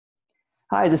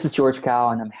Hi, this is George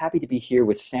Cao, and I'm happy to be here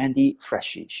with Sandy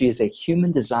Freschi. She is a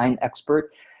human design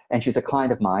expert, and she's a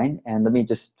client of mine. And let me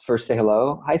just first say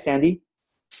hello. Hi, Sandy.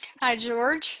 Hi,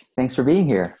 George. Thanks for being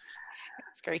here.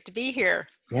 It's great to be here.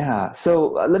 Yeah. So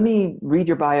let me read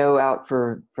your bio out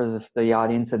for the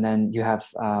audience, and then you have.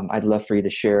 I'd love for you to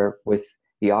share with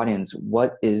the audience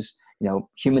what is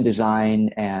human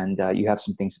design, and you have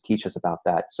some things to teach us about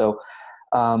that. So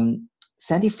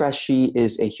Sandy Freschi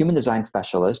is a human design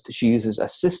specialist. She uses a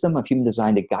system of human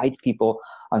design to guide people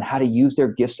on how to use their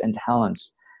gifts and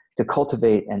talents to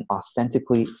cultivate an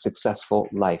authentically successful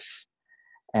life.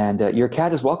 And your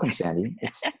cat is welcome, Sandy.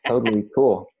 It's totally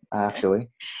cool, actually.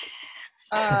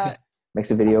 Uh, Makes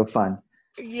the video fun.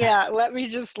 yeah, let me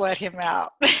just let him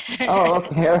out. Oh,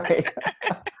 okay, all right.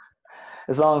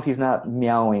 As long as he's not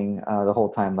meowing the whole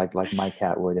time like my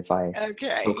cat would if I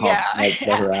Okay, so-called let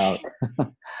yeah. her out.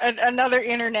 Another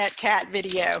internet cat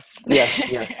video. Yes,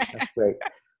 yes, that's great.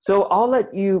 So I'll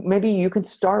let you, maybe you can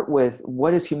start with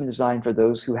what is human design for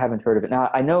those who haven't heard of it. Now,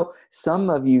 I know some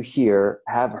of you here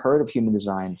have heard of human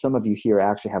design. Some of you here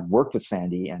actually have worked with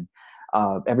Sandy, and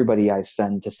everybody I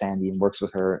send to Sandy and works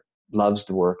with her loves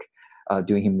the work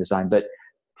doing human design. But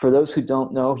for those who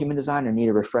don't know human design or need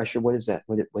a refresher, what is that?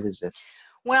 What is it?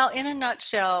 Well, in a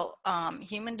nutshell,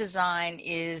 human design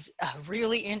is a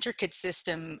really intricate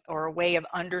system or a way of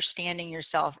understanding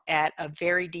yourself at a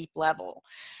very deep level.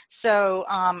 So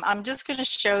I'm just going to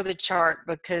show the chart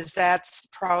because that's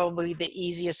probably the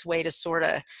easiest way to sort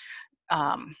of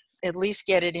um, at least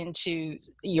get it into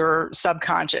your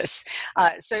subconscious.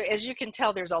 So as you can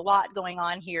tell, there's a lot going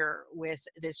on here with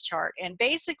this chart. And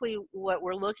basically what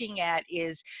we're looking at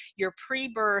is your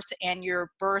pre-birth and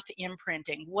your birth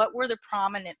imprinting. What were the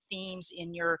prominent themes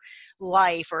in your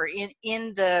life or in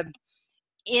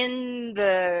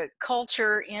the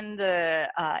culture, in the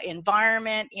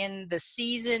environment, in the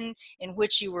season in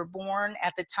which you were born,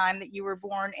 at the time that you were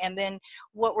born, and then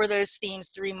what were those themes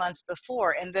 3 months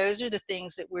before? And those are the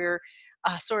things that we're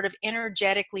sort of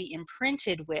energetically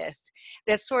imprinted with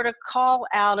that sort of call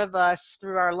out of us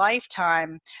through our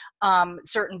lifetime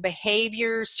certain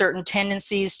behaviors, certain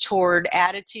tendencies toward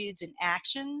attitudes and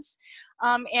actions.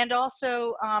 And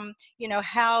also,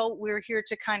 how we're here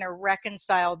to kind of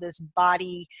reconcile this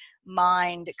body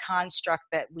mind construct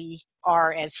that we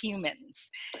are as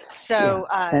humans. Yeah, So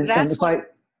and that's if what. I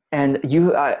and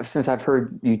you since I've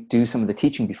heard you do some of the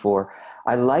teaching before,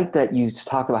 I like that you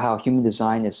talk about how human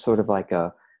design is sort of like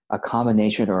a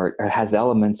combination or has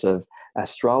elements of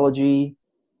astrology,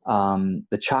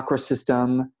 the chakra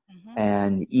system, Mhm.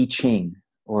 and I Ching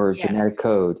or genetic Yes.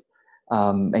 code.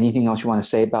 Anything else you want to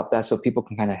say about that so people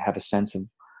can kind of have a sense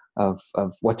of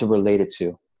what to relate it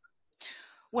to?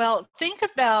 Well, think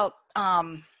about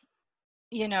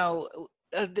you know,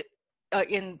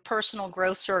 in personal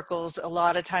growth circles, a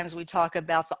lot of times we talk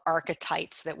about the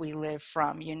archetypes that we live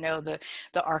from. The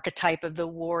archetype of the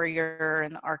warrior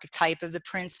and the archetype of the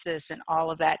princess and all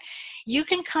of that. You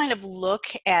can kind of look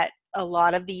at a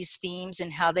lot of these themes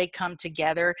and how they come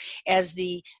together as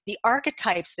the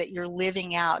archetypes that you're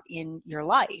living out in your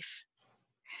life.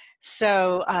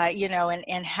 So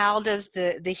and how does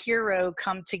the hero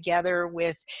come together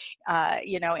with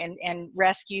and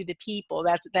rescue the people?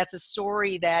 That's a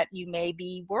story that you may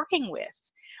be working with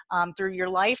through your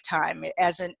lifetime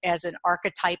as an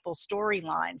archetypal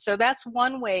storyline. So that's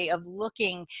one way of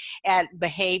looking at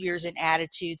behaviors and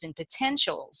attitudes and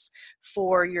potentials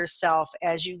for yourself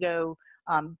as you go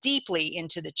deeply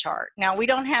into the chart. Now, we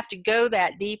don't have to go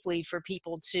that deeply for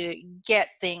people to get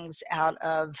things out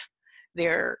of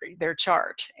their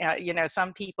chart.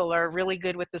 Some people are really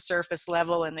good with the surface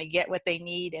level and they get what they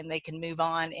need and they can move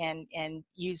on and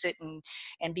use it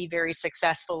and be very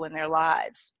successful in their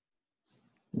lives.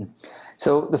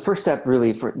 So the first step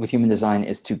really with human design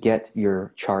is to get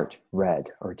your chart read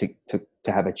or to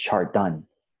have a chart done.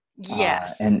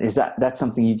 Yes. And is that's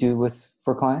something you do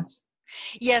for clients?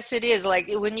 Yes, it is. Like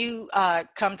when you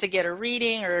come to get a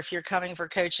reading, or if you're coming for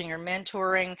coaching or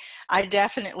mentoring, I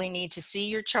definitely need to see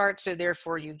your chart. So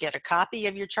therefore, you get a copy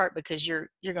of your chart because you're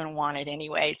going to want it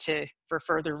anyway for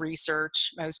further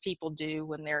research. Most people do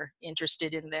when they're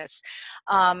interested in this.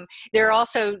 There are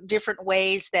also different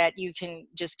ways that you can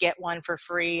just get one for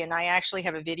free, and I actually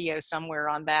have a video somewhere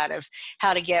on that of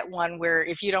how to get one. Where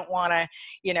if you don't want to,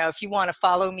 if you want to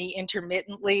follow me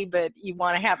intermittently, but you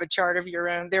want to have a chart of your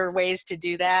own, there are ways to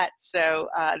do that. So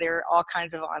there are all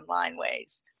kinds of online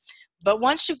ways. But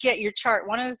once you get your chart,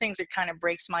 one of the things that kind of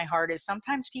breaks my heart is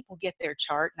sometimes people get their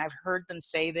chart, and I've heard them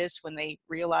say this when they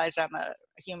realize I'm a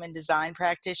human design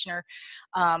practitioner.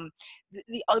 Um,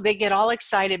 they get all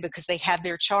excited because they have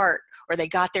their chart or they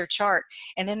got their chart,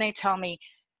 and then they tell me,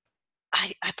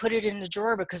 I put it in the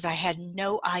drawer because I had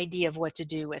no idea of what to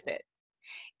do with it.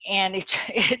 And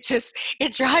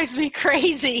it drives me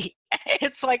crazy.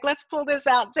 It's like, let's pull this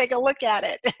out and take a look at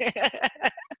it.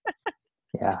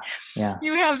 Yeah. Yeah.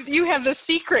 You have the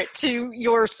secret to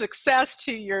your success,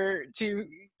 to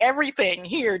everything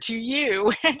here, to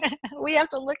you. We have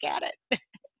to look at it.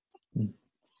 Mm.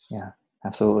 Yeah,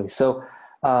 absolutely.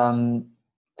 Um,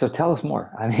 so tell us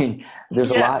more. I mean, there's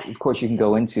a Yeah. lot, of course, you can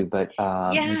go into, but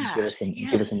maybe Yeah. give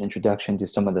Yeah. us an introduction to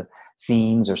some of the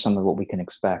themes or some of what we can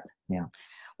expect. Yeah.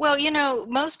 Well,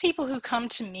 most people who come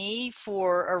to me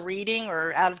for a reading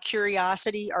or out of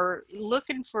curiosity are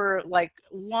looking for like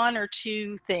one or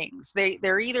two things.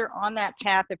 They're either on that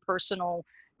path of personal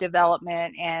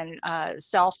development and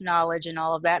self knowledge and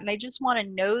all of that, and they just want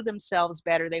to know themselves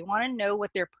better. They want to know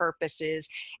what their purpose is,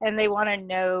 and they want to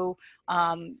know,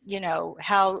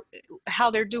 how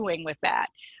they're doing with that.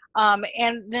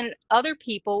 And then other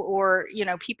people, or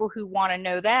people who want to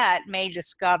know that, may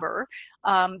discover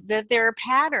that there are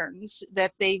patterns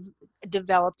that they've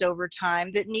developed over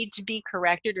time that need to be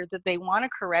corrected, or that they want to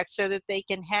correct, so that they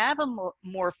can have a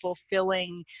more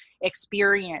fulfilling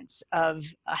experience of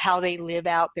how they live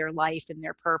out their life and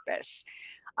their purpose.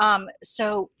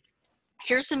 So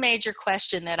here's a major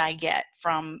question that I get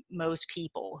from most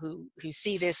people who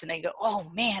see this and they go, oh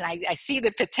man, I see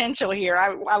the potential here.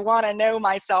 I want to know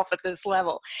myself at this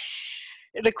level.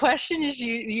 The question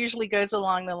usually goes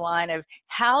along the line of,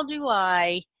 how do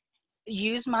I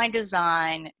use my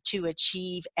design to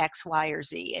achieve X, Y, or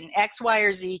Z? And X, Y,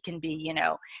 or Z can be,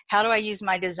 how do I use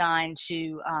my design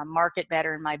to market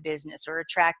better in my business, or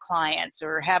attract clients,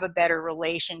 or have a better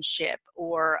relationship,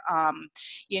 or,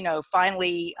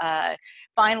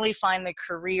 finally find the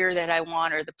career that I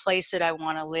want, or the place that I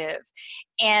want to live.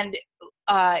 And,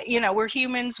 we're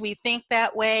humans, we think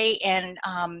that way. And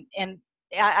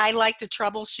I like to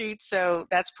troubleshoot, so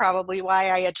that's probably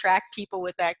why I attract people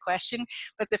with that question.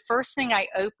 But the first thing I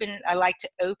like to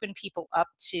open people up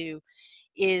to,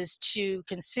 is to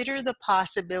consider the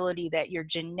possibility that your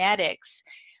genetics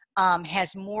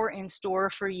has more in store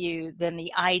for you than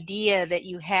the idea that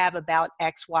you have about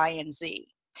X, Y, and Z.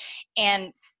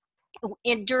 And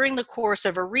during the course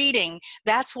of a reading,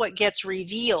 that's what gets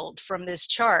revealed from this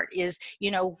chart is,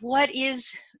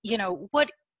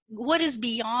 what is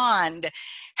beyond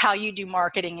how you do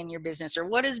marketing in your business, or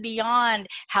what is beyond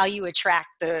how you attract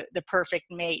the perfect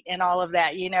mate and all of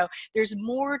that. There's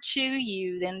more to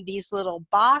you than these little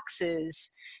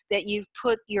boxes that you've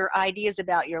put your ideas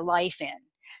about your life in.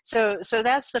 So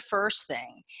that's the first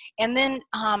thing. And then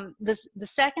the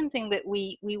second thing that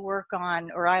we work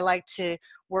on, or I like to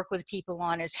work with people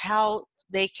on, is how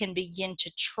they can begin to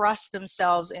trust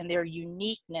themselves and their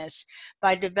uniqueness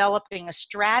by developing a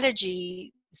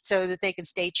strategy so that they can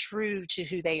stay true to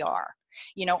who they are.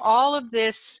 All of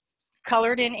this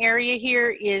colored in area here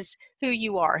is who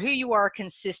you are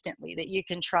consistently, that you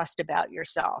can trust about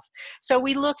yourself. So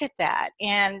we look at that,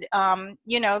 and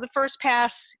the first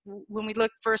pass, when we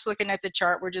first looking at the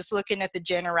chart, we're just looking at the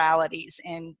generalities,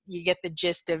 and you get the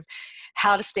gist of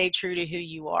how to stay true to who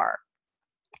you are.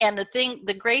 And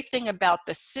the great thing about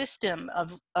the system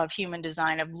of human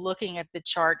design, of looking at the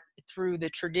chart through the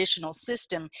traditional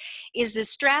system, is the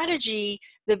strategy,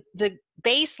 the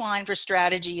baseline for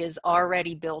strategy is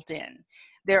already built in.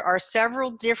 There are several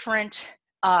different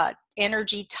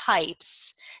energy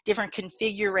types, different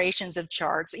configurations of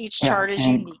charts. Each Yeah. chart is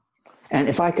unique. And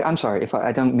if I'm sorry, if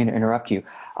I don't mean to interrupt you,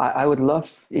 I would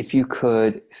love if you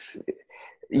could.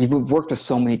 You've worked with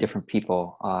so many different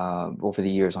people over the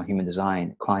years on human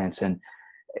design clients, and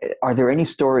are there any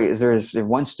stories? Is there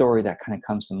one story that kind of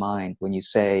comes to mind when you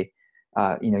say,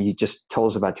 you just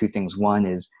told us about two things. One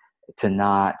is to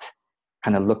not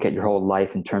kind of look at your whole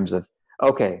life in terms of,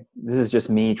 okay, this is just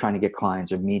me trying to get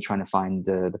clients, or me trying to find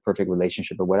the perfect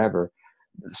relationship, or whatever.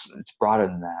 It's broader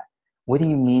than that. What do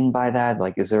you mean by that?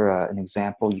 Like, is there an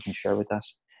example you can share with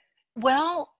us?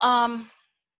 Well,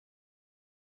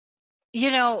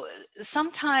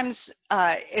 sometimes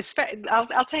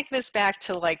I'll take this back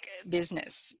to like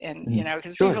business, and Mhm.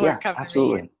 because Sure. people are Yeah, coming to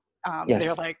me, and absolutely. they're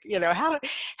Yes. like,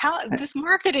 how Uh, this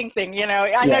marketing thing, I know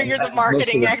Yeah. you're the Most of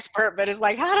marketing the expert, but it's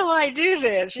like, how do I do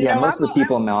this? Yeah, most of the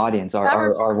people in my audience I'm a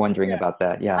are wondering yeah, about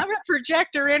that. Yeah. I'm a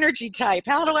projector energy type.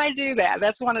 How do I do that?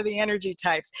 That's one of the energy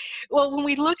types. Well, when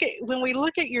we look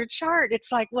at your chart,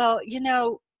 it's like, well,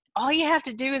 all you have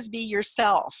to do is be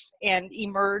yourself and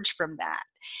emerge from that.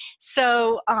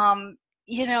 So,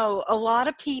 a lot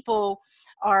of people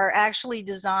are actually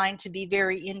designed to be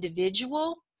very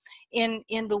individual,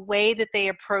 in the way that they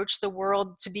approach the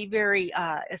world to be very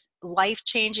life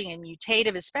changing and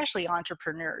mutative, especially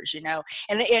entrepreneurs, you know,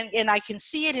 and I can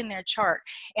see it in their chart,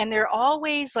 and they're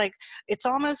always like, it's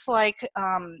almost like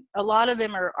a lot of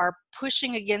them are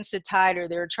pushing against the tide, or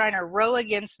they're trying to row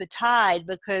against the tide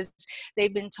because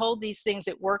they've been told these things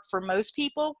that work for most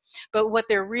people, but what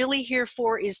they're really here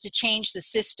for is to change the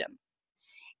system.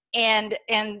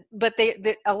 But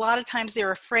they a lot of times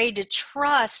they're afraid to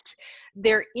trust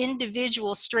their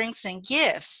individual strengths and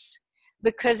gifts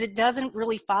because it doesn't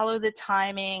really follow the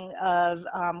timing of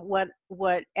what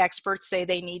experts say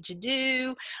they need to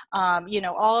do, you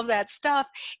know, all of that stuff.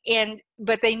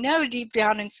 But they know deep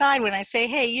down inside, when I say,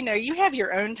 hey, you know, you have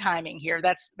your own timing here.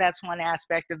 That's one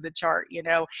aspect of the chart, you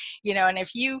know. And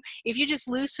if you just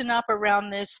loosen up around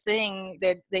this thing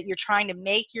that you're trying to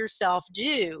make yourself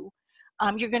do,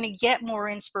 you're going to get more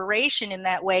inspiration in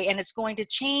that way, and it's going to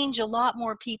change a lot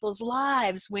more people's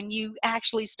lives when you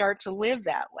actually start to live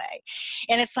that way.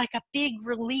 And it's like a big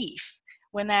relief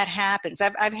when that happens.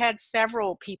 I've had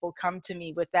several people come to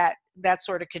me with that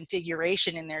sort of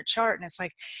configuration in their chart, and it's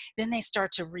like then they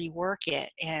start to rework it,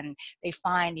 and they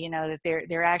find, you know, that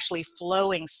they're actually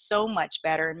flowing so much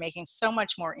better and making so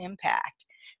much more impact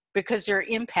because they're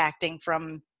impacting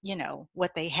from, you know,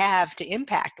 what they have to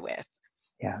impact with.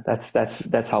 Yeah,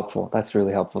 that's helpful. That's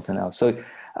really helpful to know. So,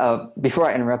 before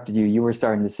I interrupted you, you were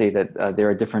starting to say that there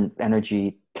are different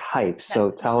energy types.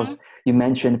 So, tell Mm-hmm. us. You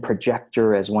mentioned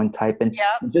projector as one type, and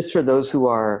Yep. just for those who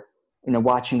are, you know,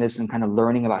 watching this and kind of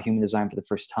learning about human design for the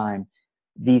first time,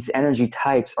 these energy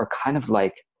types are kind of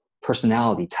like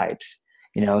personality types.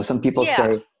 You know, some people Yeah.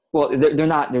 say, well, they're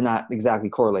not exactly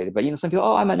correlated, but you know, some people,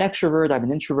 oh, I'm an extrovert, I'm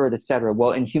an introvert, etc.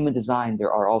 Well, in human design,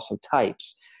 there are also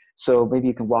types. So maybe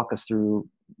you can walk us through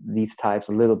these types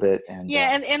a little bit. And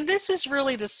Yeah, and this is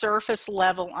really the surface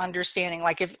level understanding.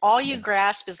 Like if all you yeah,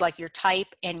 grasp is like your type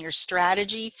and your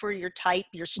strategy for your type,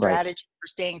 your right. strategy for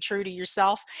staying true to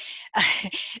yourself,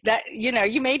 that, you know,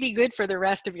 you may be good for the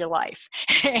rest of your life.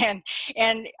 and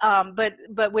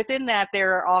but within that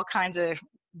there are all kinds of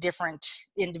different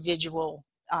individual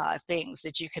things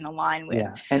that you can align with.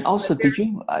 Yeah. And But also, there,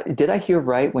 did I hear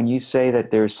right when you say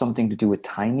that there's something to do with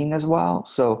timing as well?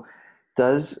 So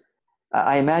does,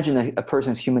 I imagine a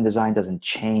person's human design doesn't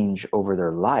change over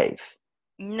their life.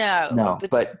 no, No,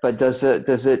 but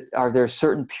are there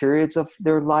certain periods of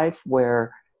their life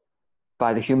where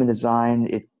by the human design,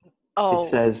 it oh,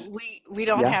 says, we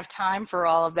don't yeah? have time for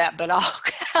all of that, but I'll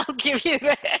I'll give you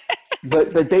that.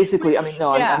 But basically, I mean, no,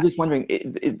 I'm Yeah. just wondering,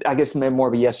 I guess more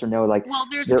of a yes or no, like Well,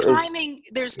 there's there is, timing.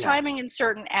 There's yeah. timing in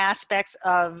certain aspects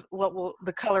of what will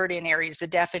the colored in areas, the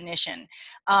definition.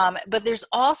 But there's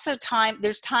also time.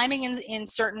 There's timing in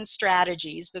certain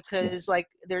strategies Yeah. because, like,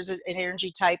 there's an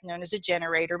energy type known as a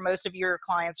generator. Most of your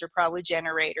clients are probably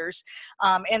generators,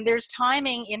 and there's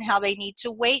timing in how they need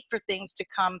to wait for things to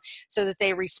come so that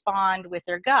they respond with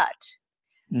their gut.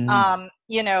 Mm,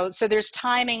 You know, so there's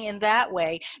timing in that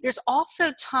way. There's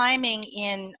also timing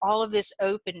in all of this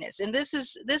openness, and this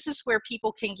is where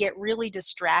people can get really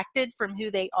distracted from who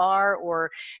they are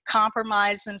or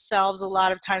compromise themselves a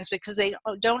lot of times because they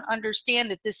don't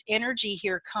understand that this energy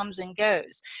here comes and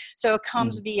goes. So it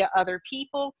comes mm, via other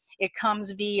people, it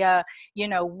comes via, you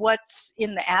know, what's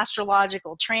in the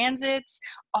astrological transits,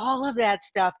 all of that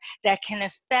stuff that can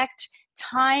affect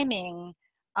timing,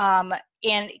 um,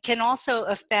 and can also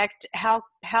affect how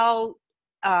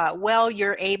well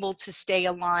you're able to stay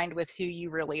aligned with who you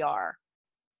really are.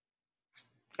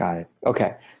 got it.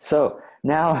 Okay. So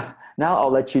now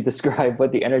I'll let you describe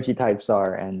what the energy types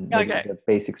are and maybe Okay. the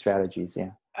basic strategies.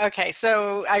 Yeah. Okay,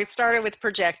 so I started with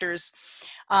projectors,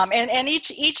 and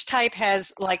each type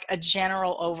has like a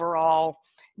general overall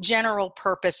general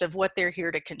purpose of what they're here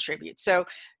to contribute. So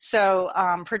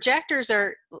projectors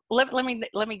are. Let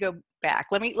me go back.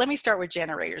 Let me start with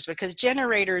generators because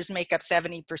generators make up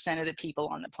 70% of the people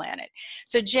on the planet.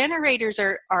 So generators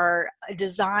are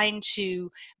designed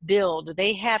to build.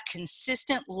 They have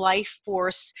consistent life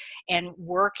force and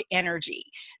work energy.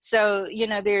 So, you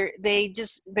know, they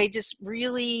just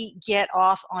really get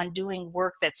off on doing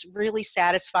work that's really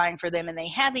satisfying for them, and they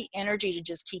have the energy to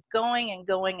just keep going and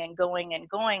going and going and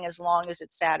going as long as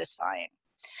it's satisfying.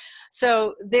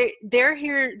 So they're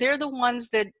here, they're the ones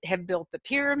that have built the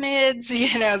pyramids,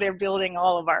 you know, they're building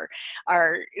all of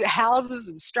our houses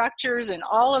and structures and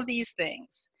all of these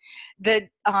things that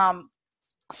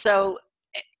so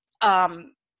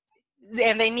um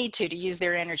and they need to use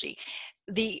their energy.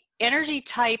 The energy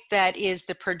type that is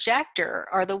the projector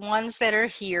are the ones that are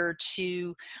here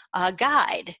to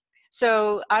guide.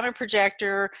 So I'm a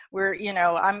projector where,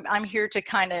 I'm here to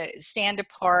kind of stand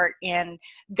apart and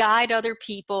guide other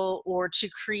people, or to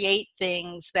create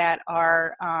things that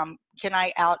are, can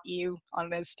I out you on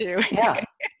this too? Yeah.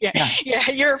 Yeah, Yeah. yeah,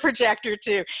 you're a projector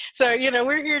too. So,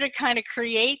 we're here to kind of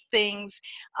create things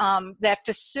that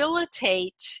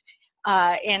facilitate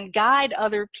and guide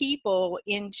other people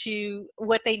into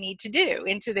what they need to do,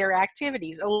 into their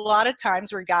activities. A lot of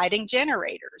times we're guiding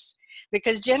generators,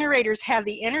 because generators have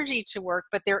the energy to work,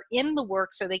 but they're in the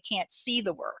work so they can't see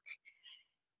the work.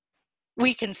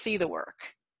 We can see the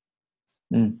work.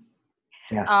 Mm,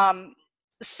 yes. Um,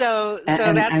 so, And, so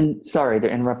and that's and sorry to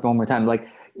interrupt one more time. Like,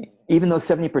 even though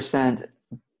 70%,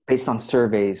 based on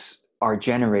surveys, are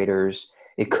generators,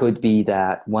 it could be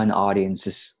that one audience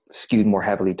is skewed more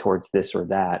heavily towards this or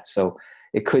that. So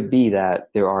it could be that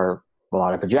there are a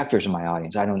lot of projectors in my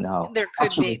audience. I don't know. there could be.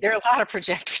 Actually, There are a lot of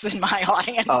projectors in my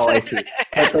audience. oh, I see.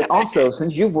 But also,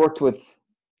 since you've worked with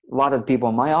a lot of people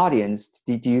in my audience,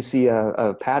 do you see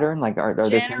a pattern? Like, are there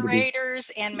tend to be? Generators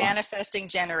and manifesting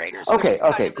generators, which Okay. is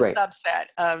kind Okay. of a Great. subset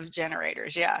of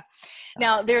generators. Yeah.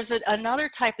 Now, there's another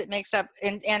type that makes up,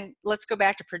 and let's go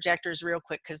back to projectors real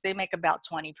quick, because they make about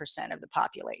 20% of the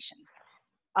population.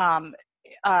 Um,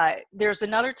 there's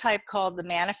another type called the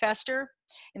manifester.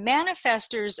 And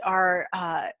manifestors are,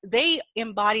 they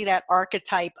embody that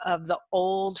archetype of the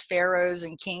old pharaohs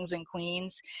and kings and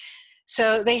queens.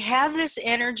 So they have this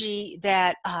energy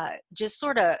that just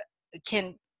sort of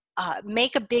can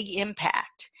make a big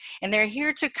impact. And they're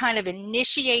here to kind of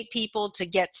initiate people to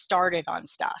get started on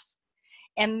stuff,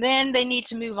 and then they need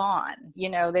to move on.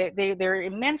 They're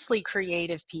immensely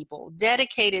creative people,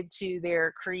 dedicated to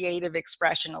their creative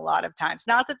expression. A lot of times,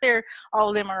 not that they're all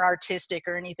of them are artistic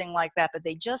or anything like that, but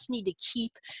they just need to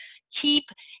keep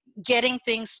getting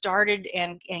things started,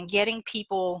 and getting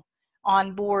people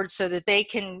on board so that they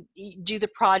can do the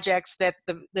projects that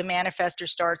the manifestor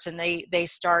starts, and they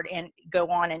start and go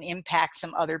on and impact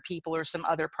some other people or some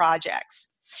other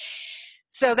projects.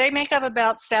 So they make up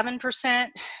about 7%,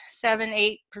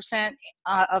 8%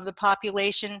 of the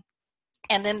population.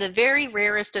 And then the very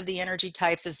rarest of the energy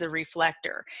types is the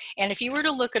reflector. And if you were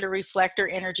to look at a reflector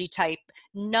energy type,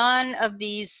 none of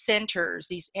these centers,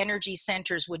 these energy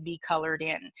centers, would be colored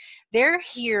in. They're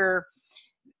here,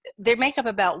 they make up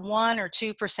about 1 or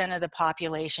 2% of the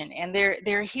population. And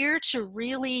they're here to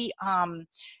really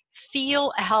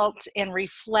feel out and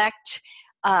reflect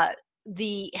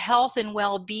the health and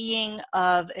well-being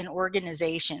of an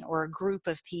organization or a group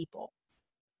of people.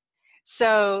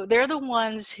 So they're the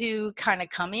ones who kind of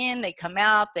come in, they come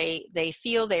out, they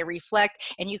feel, they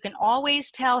reflect, and you can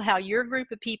always tell how your group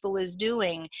of people is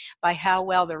doing by how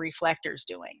well the reflector's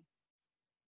doing.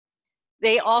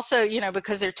 They also,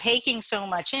 because they're taking so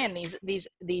much in,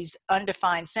 these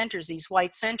undefined centers, these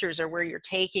white centers are where you're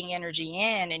taking energy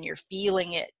in and you're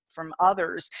feeling it from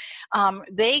others.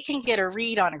 They can get a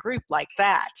read on a group like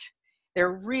that.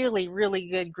 They're really, really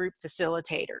good group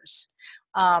facilitators.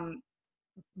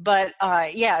 But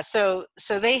yeah, so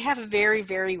they have a very,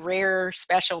 very rare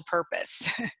special purpose.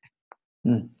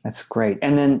 That's great.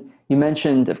 And then you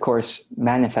mentioned, of course,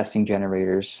 manifesting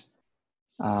generators.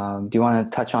 Do you want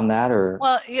to touch on that, or?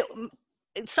 Well,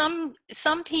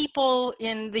 some people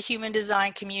in the human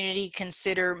design community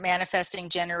consider manifesting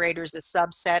generators a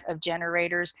subset of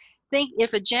generators. Think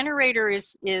if a generator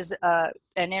is an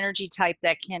energy type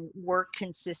that can work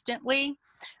consistently,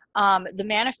 the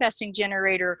manifesting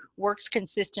generator works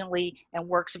consistently and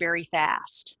works very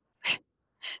fast.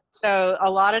 So a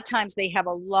lot of times they have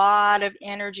a lot of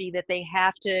energy that they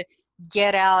have to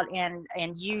get out and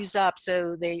use up.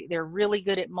 So they're really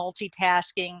good at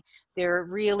multitasking. They're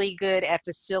really good at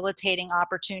facilitating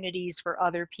opportunities for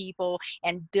other people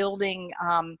and building,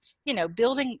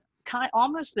 building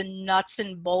almost the nuts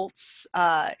and bolts,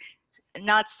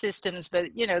 not systems, but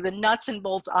the nuts and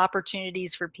bolts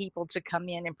opportunities for people to come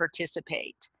in and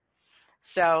participate.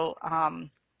 So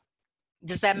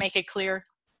does that make it clear?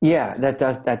 Yeah, that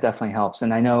definitely helps.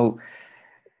 And I know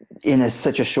in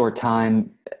such a short time,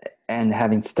 and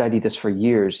having studied this for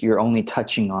years, you're only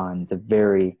touching on the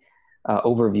very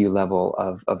overview level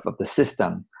of the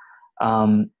system.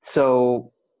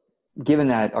 So given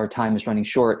that our time is running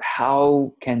short,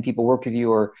 how can people work with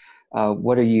you, or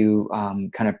what are you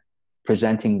kind of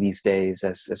presenting these days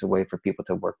as a way for people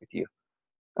to work with you,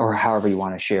 or however you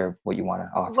want to share what you want to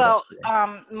offer us Well, today?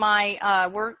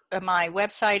 my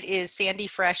website is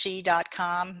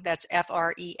sandyfreschi.com. That's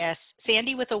F-R-E-S,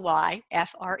 Sandy with a Y,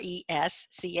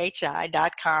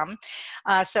 Freschi.com.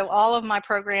 So all of my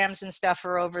programs and stuff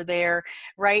are over there.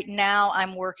 Right now,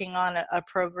 I'm working on a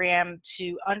program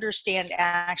to understand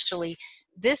actually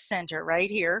this center right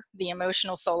here, the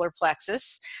emotional solar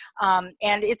plexus. And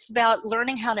it's about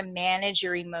learning how to manage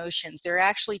your emotions. There are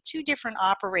actually two different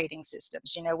operating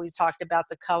systems. You know, we talked about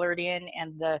the colored in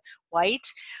and the white,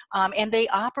 and they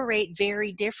operate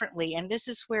very differently. And this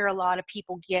is where a lot of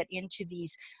people get into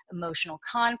these emotional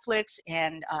conflicts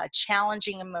and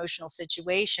challenging emotional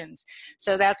situations.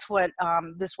 So that's what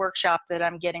this workshop that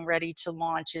I'm getting ready to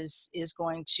launch is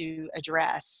going to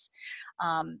address.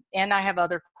 And I have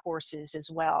other courses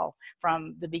as well,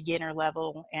 from the beginner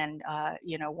level, and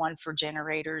you know, one for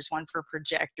generators, one for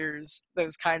projectors,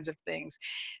 those kinds of things.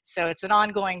 So it's an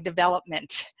ongoing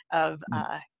development of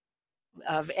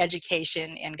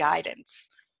education and guidance.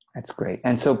 That's great.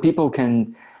 And so people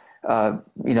can,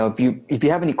 if you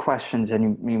have any questions,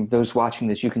 and those watching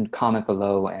this, you can comment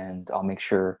below, and I'll make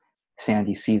sure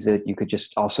Sandy sees it. You could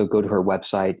just also go to her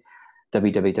website,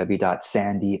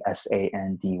 www.sandy,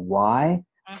 SANDY,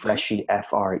 Mm-hmm. Freschi,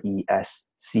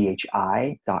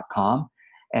 FRESCHI.com.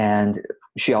 And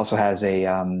she also has a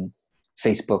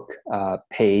Facebook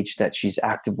page that she's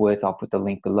active with. I'll put the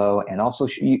link below. And also,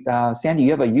 Sandy,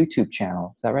 you have a YouTube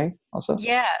channel. Is that right? Also?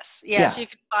 Yes, yes, Yeah. you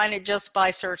can find it just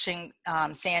by searching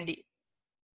Sandy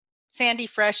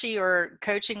Freschi, or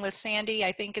Coaching with Sandy,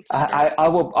 I think it's under.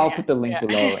 I'll Yeah, put the link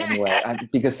below yeah. anyway,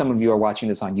 because some of you are watching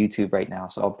this on YouTube right now.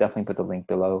 So I'll definitely put the link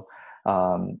below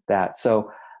that.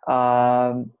 So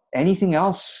anything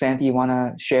else, Sandy, you want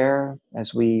to share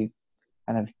as we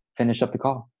kind of finish up the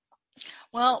call?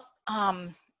 Well,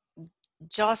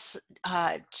 just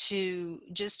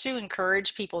to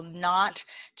encourage people not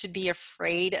to be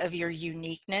afraid of your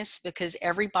uniqueness, because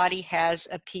everybody has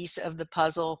a piece of the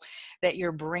puzzle that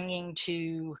you're bringing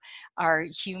to our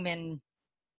human,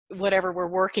 whatever we're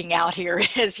working out here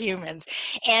as humans.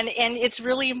 And it's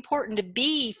really important to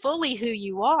be fully who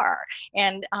you are,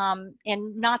 and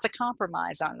not to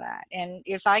compromise on that. And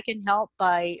if I can help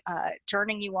by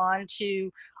turning you on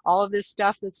to all of this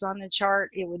stuff that's on the chart,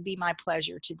 it would be my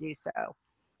pleasure to do so.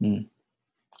 Mm,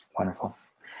 wonderful.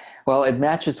 Well, it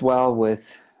matches well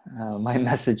with my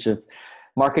message of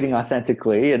marketing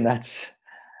authentically, and that's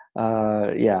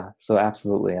yeah. So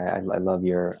absolutely, I love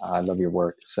your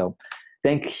work. So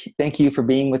thank you for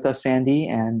being with us, Sandy,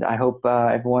 and I hope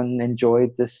everyone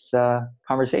enjoyed this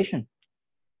conversation.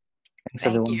 Thanks,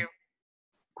 Thank everyone. you.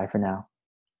 Bye for now.